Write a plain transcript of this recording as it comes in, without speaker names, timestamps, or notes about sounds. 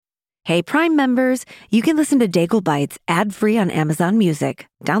Hey, Prime members, you can listen to Daigle Bites ad-free on Amazon Music.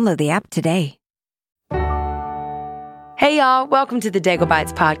 Download the app today. Hey, y'all. Welcome to the Daigle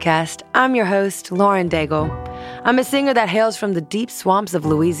Bites podcast. I'm your host, Lauren Daigle. I'm a singer that hails from the deep swamps of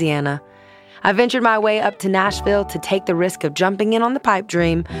Louisiana. I ventured my way up to Nashville to take the risk of jumping in on the pipe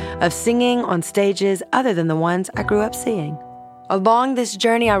dream of singing on stages other than the ones I grew up seeing. Along this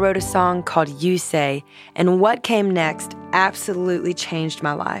journey, I wrote a song called You Say, and what came next absolutely changed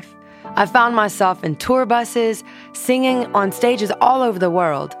my life. I found myself in tour buses, singing on stages all over the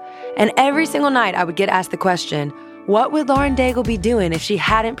world. And every single night I would get asked the question, what would Lauren Daigle be doing if she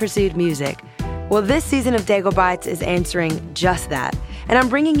hadn't pursued music? Well, this season of Daigle Bites is answering just that. And I'm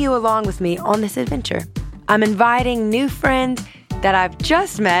bringing you along with me on this adventure. I'm inviting new friends that I've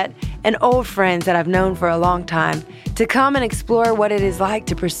just met and old friends that I've known for a long time to come and explore what it is like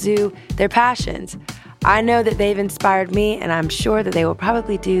to pursue their passions. I know that they've inspired me, and I'm sure that they will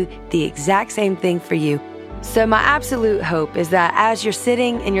probably do the exact same thing for you. So my absolute hope is that as you're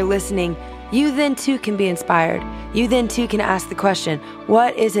sitting and you're listening, you then too can be inspired. You then too can ask the question,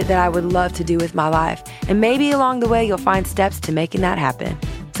 what is it that I would love to do with my life? And maybe along the way, you'll find steps to making that happen.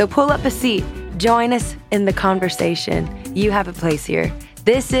 So pull up a seat, join us in the conversation. You have a place here.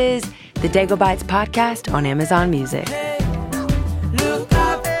 This is the Daigle Bites podcast on Amazon Music.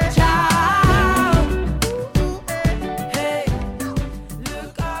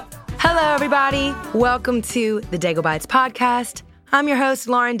 Hello, everybody. Welcome to the Daigle Bites podcast. I'm your host,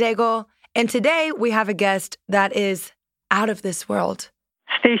 Lauren Daigle, and today we have a guest that is out of this world.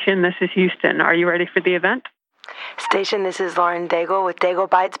 Station, this is Houston. Are you ready for the event? Station, this is Lauren Daigle with Daigle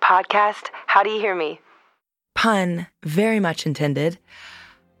Bites podcast. How do you hear me? Pun very much intended.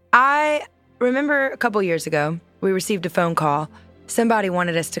 I remember a couple years ago, we received a phone call. Somebody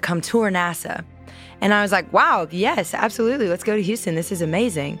wanted us to come tour NASA. And I was like, wow, yes, absolutely. Let's go to Houston. This is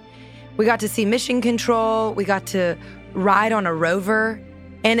amazing. We got to see Mission Control. We got to ride on a rover.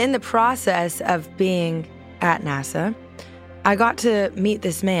 And in the process of being at NASA, I got to meet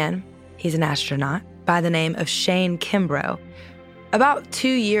this man. He's an astronaut by the name of Shane Kimbrough. About 2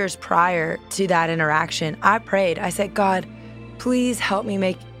 years prior to that interaction, I prayed. I said, God, please help me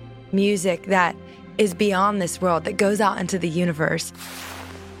make music that is beyond this world, that goes out into the universe.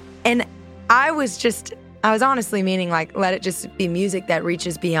 And I was honestly meaning like, let it just be music that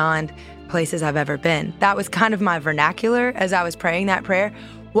reaches beyond places I've ever been. That was kind of my vernacular as I was praying that prayer.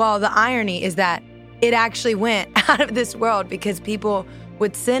 Well, the irony is that it actually went out of this world because people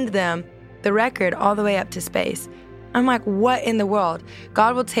would send them the record all the way up to space. I'm like, what in the world?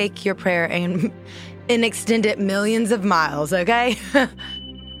 God will take your prayer and extend it millions of miles, okay?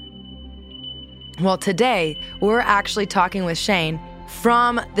 Well, today, we're actually talking with Shane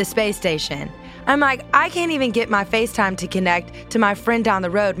from the space station. I'm like, I can't even get my FaceTime to connect to my friend down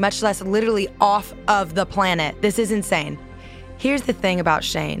the road, much less literally off of the planet. This is insane. Here's the thing about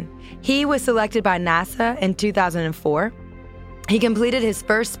Shane. He was selected by NASA in 2004. He completed his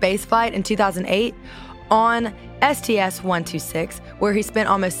first space flight in 2008 on STS-126, where he spent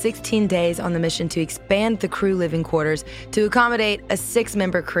almost 16 days on the mission to expand the crew living quarters to accommodate a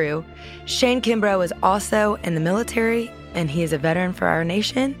 6-member crew. Shane Kimbrough was also in the military, and he is a veteran for our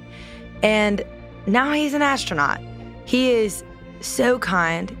nation. And now he's an astronaut. He is so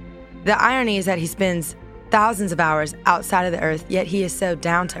kind. The irony is that he spends thousands of hours outside of the Earth, yet he is so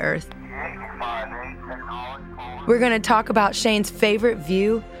down to earth. We're going to talk about Shane's favorite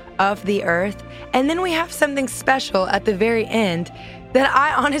view of the Earth, and then we have something special at the very end that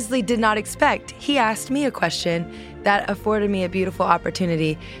I honestly did not expect. He asked me a question that afforded me a beautiful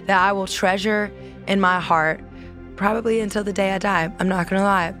opportunity that I will treasure in my heart probably until the day I die. I'm not going to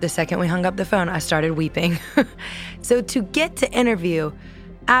lie. The second we hung up the phone, I started weeping. So to get to interview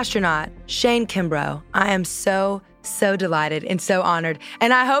astronaut Shane Kimbrough, I am so delighted and so honored.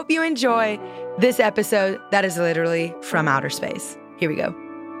 And I hope you enjoy this episode that is literally from outer space. Here we go.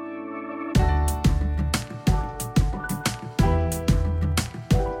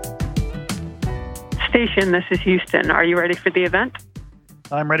 Station, this is Houston. Are you ready for the event?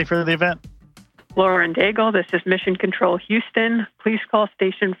 I'm ready for the event. Lauren Daigle, this is Mission Control Houston. Please call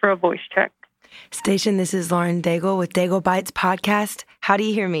station for a voice check. Station, this is Lauren Daigle with Daigle Bites podcast. How do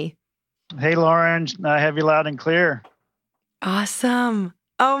you hear me? Hey, Lauren. I have you loud and clear. Awesome.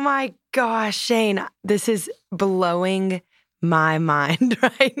 Oh my gosh, Shane, this is blowing my mind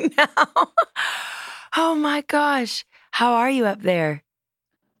right now. Oh my gosh. How are you up there?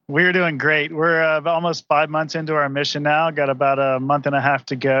 We're doing great. We're almost 5 months into our mission now. Got about a month and a half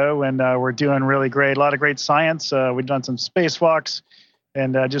to go, and we're doing really great. A lot of great science. We've done some spacewalks,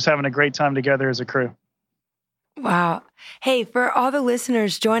 and just having a great time together as a crew. Wow. Hey, for all the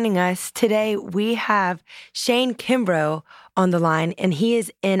listeners joining us today, we have Shane Kimbrough on the line, and he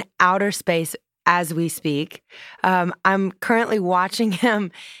is in outer space as we speak. I'm currently watching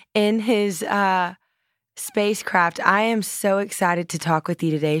him in his spacecraft. I am so excited to talk with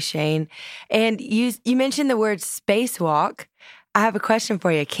you today, Shane. And you mentioned the word spacewalk. I have a question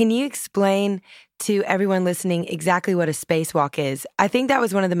for you. Can you explain to everyone listening exactly what a spacewalk is? I think that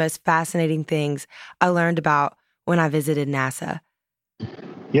was one of the most fascinating things I learned about when I visited NASA.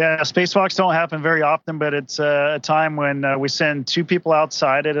 Yeah, spacewalks don't happen very often, but it's a time when we send two people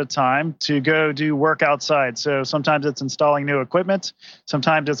outside at a time to go do work outside. So sometimes it's installing new equipment.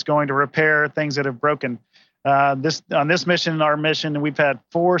 Sometimes it's going to repair things that have broken. On this mission, our mission, we've had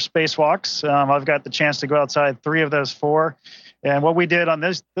 4 spacewalks. I've got the chance to go outside 3 of those 4. And what we did on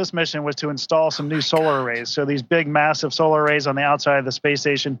this mission was to install some new solar arrays. So these big, massive solar arrays on the outside of the space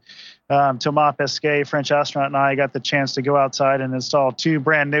station. Thomas Pesquet, French astronaut, and I got the chance to go outside and install 2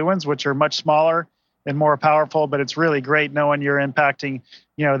 brand new ones, which are much smaller and more powerful. But it's really great knowing you're impacting,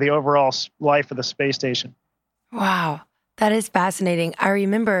 the overall life of the space station. Wow, that is fascinating. I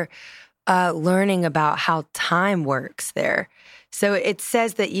remember learning about how time works there. So it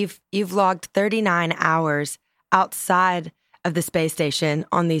says that you've logged 39 hours outside of the space station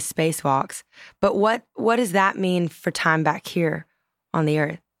on these spacewalks. But what does that mean for time back here on the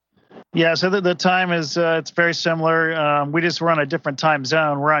Earth? Yeah, so the time is it's very similar. We're on a different time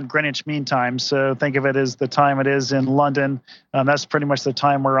zone. We're on Greenwich Mean Time, so think of it as the time it is in London. That's pretty much the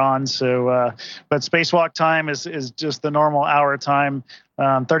time we're on. So, but spacewalk time is just the normal hour time.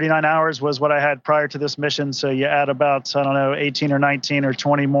 39 hours was what I had prior to this mission. So you add about 18 or 19 or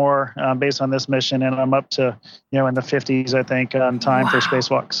 20 more based on this mission, and I'm up to in the 50s, I think, on time for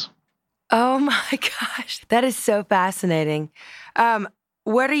spacewalks. Oh my gosh, that is so fascinating.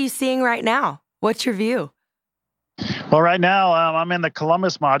 What are you seeing right now? What's your view? Well, right now I'm in the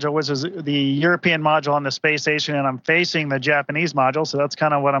Columbus module, which is the European module on the space station, and I'm facing the Japanese module. So that's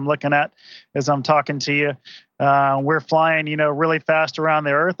kind of what I'm looking at as I'm talking to you. We're flying, really fast around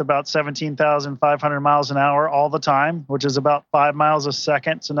the Earth, about 17,500 miles an hour all the time, which is about 5 miles a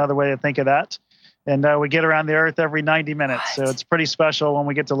second. It's another way to think of that. And we get around the Earth every 90 minutes. So it's pretty special when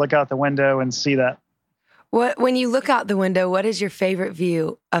we get to look out the window and see that. When you look out the window, what is your favorite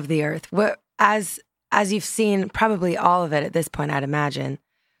view of the Earth? As you've seen probably all of it at this point, I'd imagine.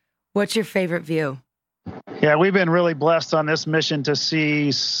 What's your favorite view? Yeah, we've been really blessed on this mission to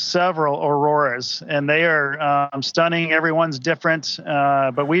see several auroras, and they are stunning. Everyone's different,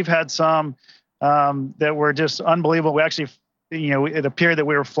 but we've had some that were just unbelievable. We actually, it appeared that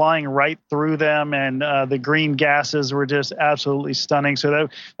we were flying right through them, and the green gases were just absolutely stunning. So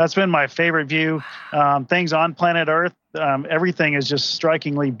that's been my favorite view. Things on planet Earth, everything is just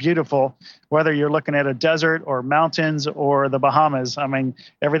strikingly beautiful, whether you're looking at a desert or mountains or the Bahamas. I mean,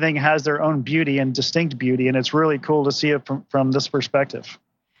 everything has their own beauty and distinct beauty, and it's really cool to see it from this perspective.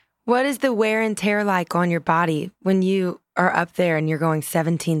 What is the wear and tear like on your body when you are up there and you're going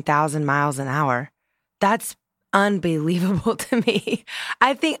 17,000 miles an hour? That's unbelievable to me.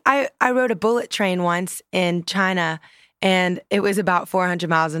 I think I rode a bullet train once in China, and it was about 400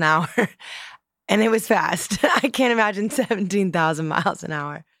 miles an hour, and it was fast. I can't imagine 17,000 miles an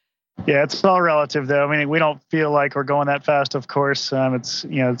hour. Yeah, it's all relative, though. I mean, we don't feel like we're going that fast, of course. It's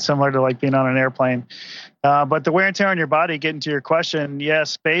it's similar to like being on an airplane. But the wear and tear on your body, getting to your question,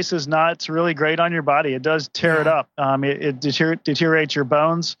 yes, space is not really great on your body. It does tear it up. It deteriorates your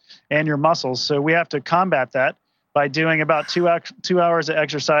bones and your muscles. So we have to combat that by doing about 2 hours of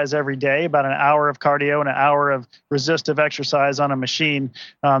exercise every day, about an hour of cardio and an hour of resistive exercise on a machine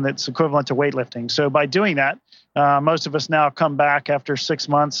that's equivalent to weightlifting. So by doing that, most of us now come back after 6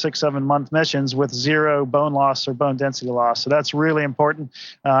 months, 7 month missions with 0 bone loss or bone density loss. So that's really important.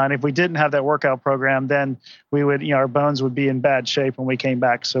 And if we didn't have that workout program, then we would, our bones would be in bad shape when we came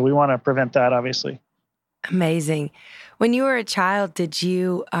back. So we want to prevent that, obviously. Amazing. When you were a child, did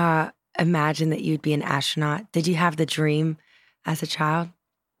you imagine that you'd be an astronaut? Did you have the dream as a child?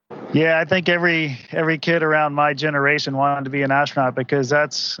 Yeah, I think every kid around my generation wanted to be an astronaut, because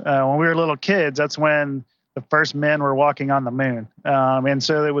that's when we were little kids, that's when the first men were walking on the moon. And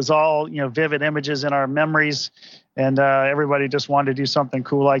so it was all, vivid images in our memories, and everybody just wanted to do something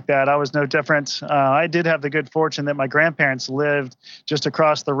cool like that. I was no different. I did have the good fortune that my grandparents lived just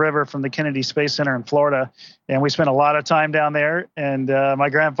across the river from the Kennedy Space Center in Florida, and we spent a lot of time down there. And my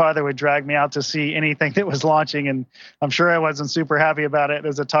grandfather would drag me out to see anything that was launching, and I'm sure I wasn't super happy about it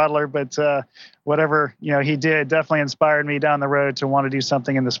as a toddler, but whatever he did definitely inspired me down the road to want to do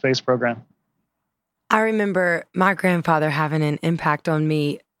something in the space program. I remember my grandfather having an impact on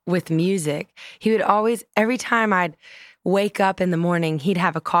me with music. He would always, every time I'd wake up in the morning, he'd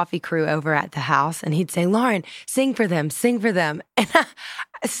have a coffee crew over at the house and he'd say, Lauren, sing for them, sing for them. And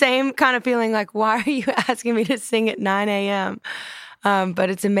same kind of feeling like, why are you asking me to sing at 9 a.m.?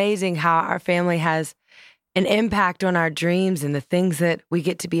 But it's amazing how our family has an impact on our dreams and the things that we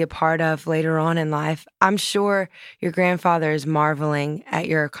get to be a part of later on in life. I'm sure your grandfather is marveling at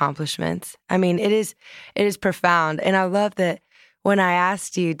your accomplishments. I mean, it is profound. And I love that when I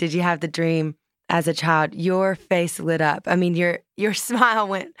asked you, did you have the dream as a child, your face lit up. I mean, your smile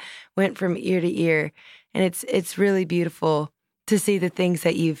went from ear to ear. And it's really beautiful to see the things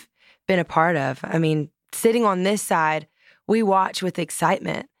that you've been a part of. I mean, sitting on this side, we watch with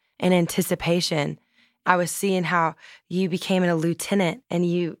excitement and anticipation. I was seeing how you became a lieutenant and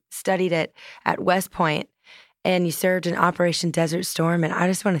you studied at West Point and you served in Operation Desert Storm. And I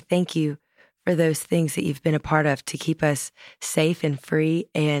just want to thank you for those things that you've been a part of to keep us safe and free.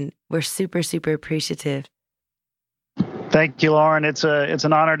 And we're super, super appreciative. Thank you, Lauren. It's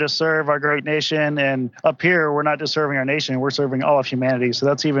an honor to serve our great nation. And up here, we're not just serving our nation, we're serving all of humanity. So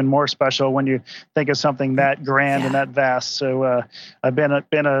that's even more special when you think of something that grand and that vast. So I've been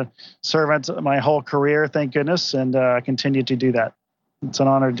a servant my whole career, thank goodness, and I continue to do that. It's an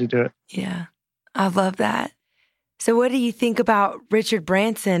honor to do it. Yeah, I love that. So what do you think about Richard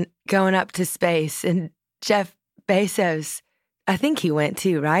Branson going up to space and Jeff Bezos? I think he went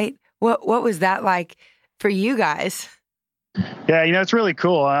too, right? What was that like for you guys? Yeah, it's really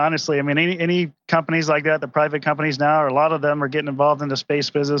cool, honestly. I mean, any companies like that, the private companies now, a lot of them are getting involved in the space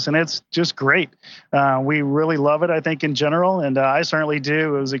business, and it's just great. We really love it, I think, in general, and I certainly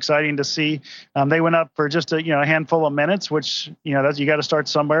do. It was exciting to see. They went up for just a handful of minutes, which, that's, you got to start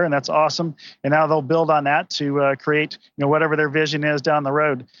somewhere, and that's awesome. And now they'll build on that to create, whatever their vision is down the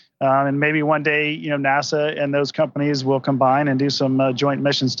road. And maybe one day, NASA and those companies will combine and do some joint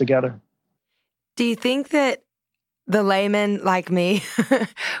missions together. Do you think that the layman like me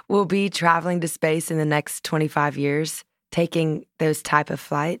will be traveling to space in the next 25 years, taking those type of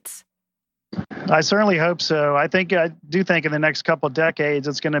flights? I certainly hope so. I do think in the next couple of decades,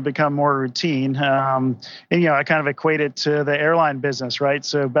 it's going to become more routine. And, I kind of equate it to the airline business, right?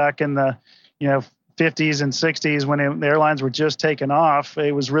 So back in the, 50s and 60s, when the airlines were just taking off,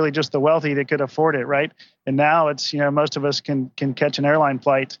 it was really just the wealthy that could afford it, right? And now it's, most of us can catch an airline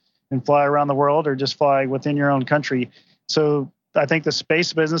flight and fly around the world or just fly within your own country. So I think the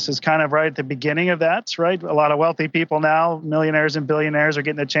space business is kind of right at the beginning of that, right? A lot of wealthy people now, millionaires and billionaires, are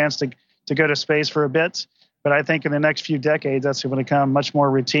getting a chance to go to space for a bit. But I think in the next few decades, that's going to become much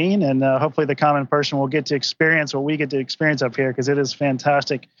more routine. And hopefully the common person will get to experience what we get to experience up here, because it is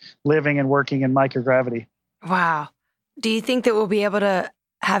fantastic living and working in microgravity. Wow. Do you think that we'll be able to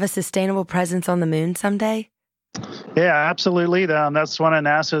have a sustainable presence on the moon someday? Yeah, absolutely. That's one of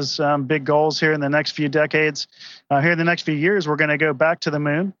NASA's big goals here in the next few decades. Here in the next few years, we're going to go back to the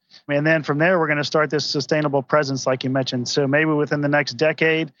moon. And then from there, we're going to start this sustainable presence, like you mentioned. So maybe within the next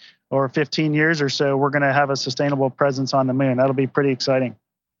decade or 15 years or so, we're going to have a sustainable presence on the moon. That'll be pretty exciting.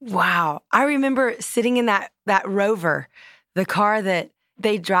 Wow. I remember sitting in that rover, the car that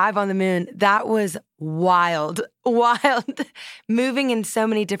they drive on the moon. That was wild, moving in so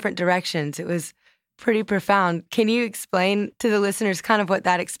many different directions. It was pretty profound. Can you explain to the listeners kind of what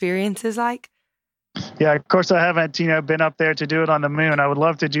that experience is like? Yeah, of course, I haven't, been up there to do it on the moon. I would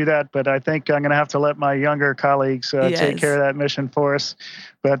love to do that, but I think I'm going to have to let my younger colleagues take care of that mission for us.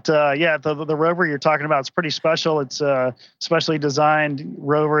 But the rover you're talking about is pretty special. It's a specially designed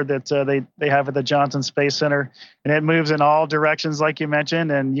rover that they have at the Johnson Space Center, and it moves in all directions, like you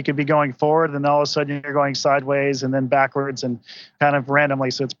mentioned. And you could be going forward, and all of a sudden you're going sideways and then backwards and kind of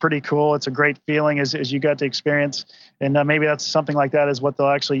randomly. So it's pretty cool. It's a great feeling as you got to experience. And maybe that's something like that is what they'll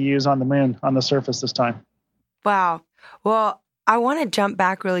actually use on the moon, on the surface this time. Wow. Well, I want to jump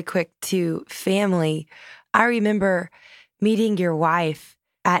back really quick to family. I remember meeting your wife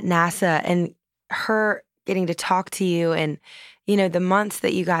at NASA and her getting to talk to you and, the months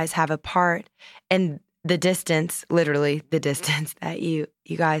that you guys have apart and the distance, literally the distance that you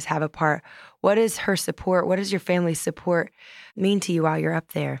guys have apart. What is her support? What does your family's support mean to you while you're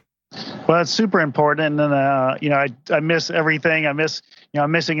up there? Well, it's super important. And, I miss everything. I'm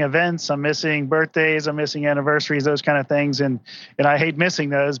missing events. I'm missing birthdays. I'm missing anniversaries, those kind of things. And I hate missing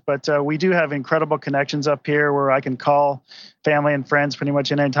those. But we do have incredible connections up here where I can call family and friends pretty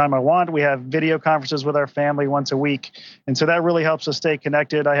much anytime I want. We have video conferences with our family once a week. And so that really helps us stay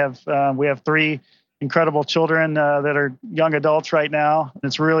connected. We have 3 incredible children that are young adults right now.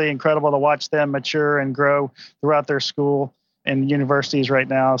 It's really incredible to watch them mature and grow throughout their school and universities right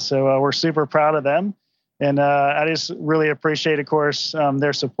now. So we're super proud of them. And I just really appreciate, of course,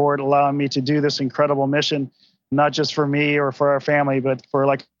 their support, allowing me to do this incredible mission, not just for me or for our family, but for,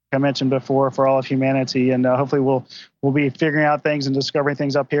 like I mentioned before, for all of humanity. And hopefully we'll be figuring out things and discovering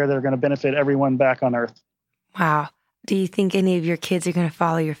things up here that are going to benefit everyone back on Earth. Wow. Do you think any of your kids are going to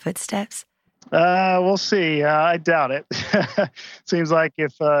follow your footsteps? We'll see. I doubt it. Seems like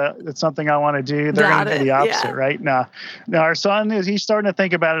if it's something I want to do, they're going to do the opposite, right? No, our son he's starting to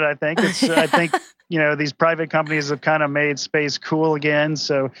think about it. I think I think these private companies have kind of made space cool again,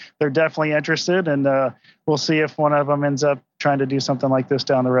 so they're definitely interested, and we'll see if one of them ends up trying to do something like this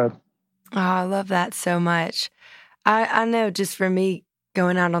down the road. Oh, I love that so much. I know just for me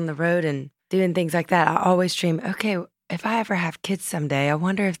going out on the road and doing things like that, I always dream, okay, if I ever have kids someday, I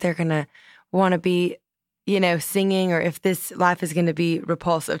wonder if they're going to want to be, singing, or if this life is going to be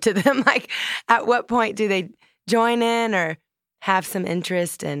repulsive to them. Like, at what point do they join in or have some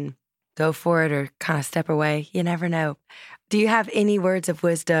interest and go for it, or kind of step away? You never know. Do you have any words of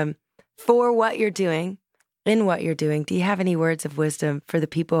wisdom for what you're doing, in what you're doing? Do you have any words of wisdom for the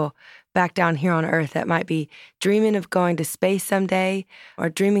people back down here on Earth that might be dreaming of going to space someday, or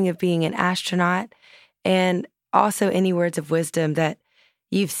dreaming of being an astronaut? And also any words of wisdom that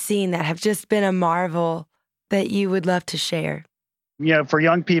you've seen that have just been a marvel that you would love to share? For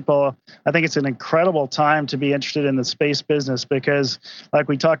young people, I think it's an incredible time to be interested in the space business, because like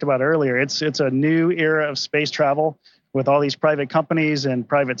we talked about earlier, it's a new era of space travel with all these private companies and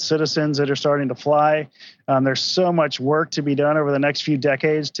private citizens that are starting to fly. There's so much work to be done over the next few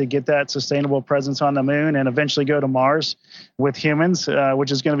decades to get that sustainable presence on the moon and eventually go to Mars with humans,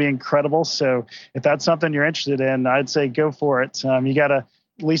 which is going to be incredible. So if that's something you're interested in, I'd say go for it. You got to,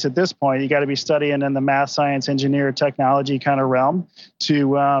 at least at this point, you got to be studying in the math, science, engineer, technology kind of realm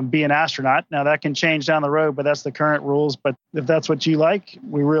to be an astronaut. Now, that can change down the road, but that's the current rules. But if that's what you like,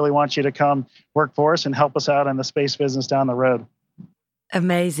 we really want you to come work for us and help us out in the space business down the road.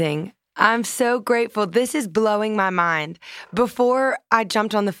 Amazing. I'm so grateful. This is blowing my mind. Before I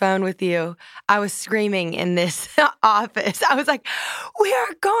jumped on the phone with you, I was screaming in this office. I was like, we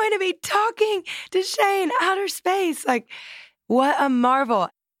are going to be talking to Shane outer space. Like, what a marvel.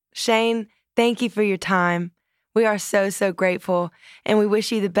 Shane, thank you for your time. We are so, so grateful. And we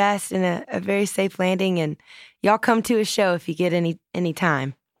wish you the best and a very safe landing. And y'all come to a show if you get any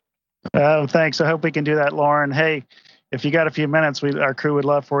time. Thanks. I hope we can do that, Lauren. Hey, if you got a few minutes, our crew would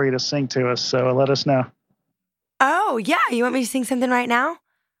love for you to sing to us. So let us know. Oh, yeah. You want me to sing something right now?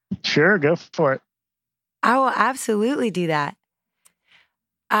 Sure. Go for it. I will absolutely do that.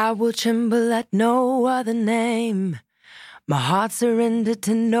 I will tremble at no other name. My heart surrendered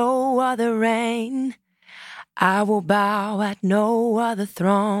to no other reign. I will bow at no other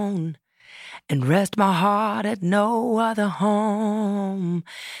throne and rest my heart at no other home.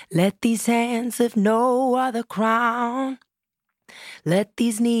 Let these hands lift no other crown. Let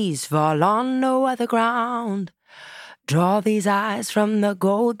these knees fall on no other ground. Draw these eyes from the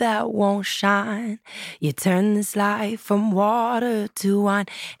gold that won't shine. You turn this life from water to wine.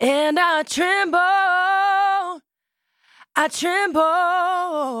 And I tremble,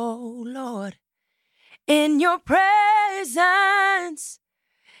 Lord, in your presence,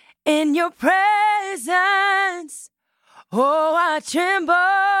 in your presence. Oh, I tremble,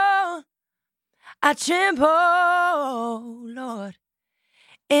 Lord,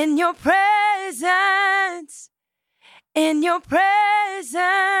 in your presence, in your presence.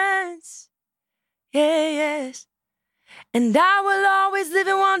 Yes. And I will always live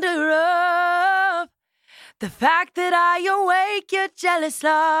in wonder of the fact that I awake your jealous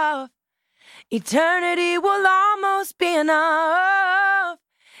love. Eternity will almost be enough.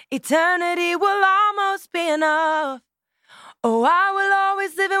 Eternity will almost be enough. Oh, I will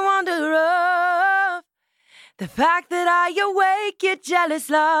always live in wonder of the fact that I awake your jealous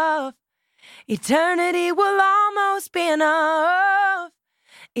love. Eternity will almost be enough.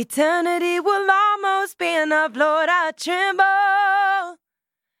 Eternity will almost be enough. Lord, I tremble,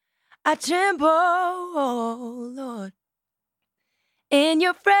 oh Lord, in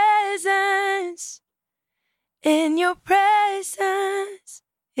your presence, in your presence.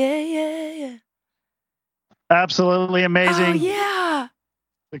 Yeah. Absolutely amazing. Oh, yeah.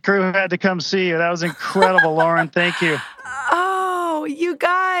 The crew had to come see you. That was incredible, Lauren. Thank you. Oh, you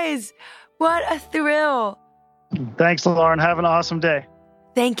guys, what a thrill. Thanks, Lauren. Have an awesome day.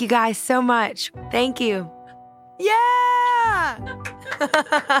 Thank you guys so much. Thank you. Yeah!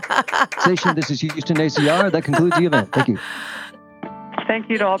 Station, this is Houston ACR. That concludes the event. Thank you. Thank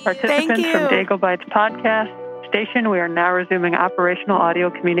you to all participants from Daigle Bites podcast station. We are now resuming operational audio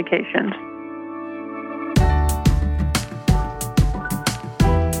communications.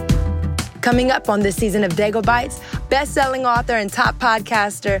 Coming up on this season of Dago Bites, best-selling author and top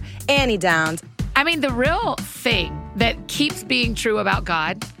podcaster Annie Downs. I mean, the real thing that keeps being true about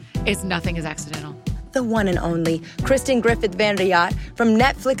God is nothing is accidental. The one and only Kristen Griffith Van der Yacht from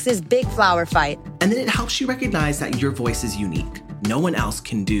Netflix's Big Flower Fight. And then it helps you recognize that your voice is unique. No one else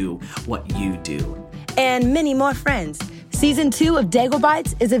can do what you do. And many more friends. Season 2 of Dago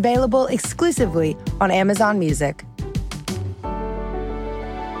Bites is available exclusively on Amazon Music.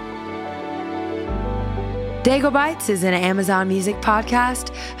 Dago Bites is an Amazon Music podcast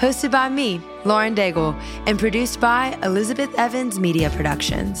hosted by me, Lauren Daigle, and produced by Elizabeth Evans Media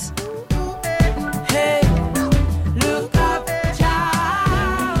Productions. Hey, look up,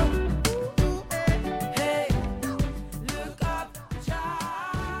 child. Hey, look up,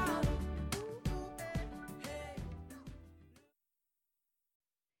 child.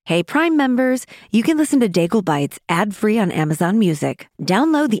 Hey, Prime members, you can listen to Dago Bites ad-free on Amazon Music.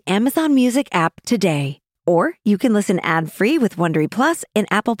 Download the Amazon Music app today. Or you can listen ad-free with Wondery Plus in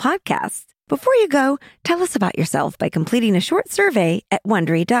Apple Podcasts. Before you go, tell us about yourself by completing a short survey at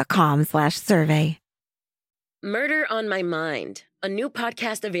Wondery.com/survey. Murder on My Mind, a new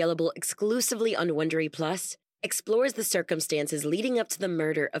podcast available exclusively on Wondery Plus, explores the circumstances leading up to the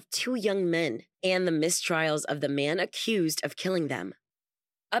murder of 2 young men and the mistrials of the man accused of killing them.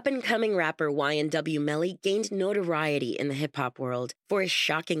 Up-and-coming rapper YNW Melly gained notoriety in the hip-hop world for his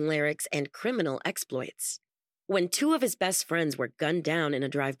shocking lyrics and criminal exploits. When 2 of his best friends were gunned down in a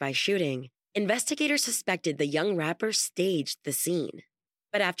drive-by shooting, investigators suspected the young rapper staged the scene.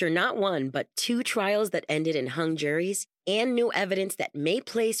 But after not 1 but 2 trials that ended in hung juries and new evidence that may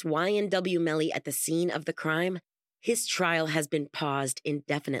place YNW Melly at the scene of the crime, his trial has been paused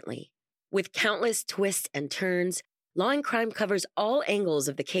indefinitely. With countless twists and turns, Law and Crime covers all angles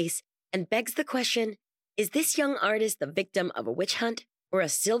of the case and begs the question, is this young artist the victim of a witch hunt or a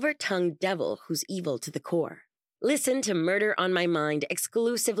silver-tongued devil who's evil to the core? Listen to Murder on My Mind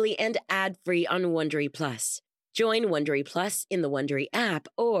exclusively and ad-free on Wondery Plus. Join Wondery Plus in the Wondery app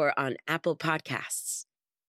or on Apple Podcasts.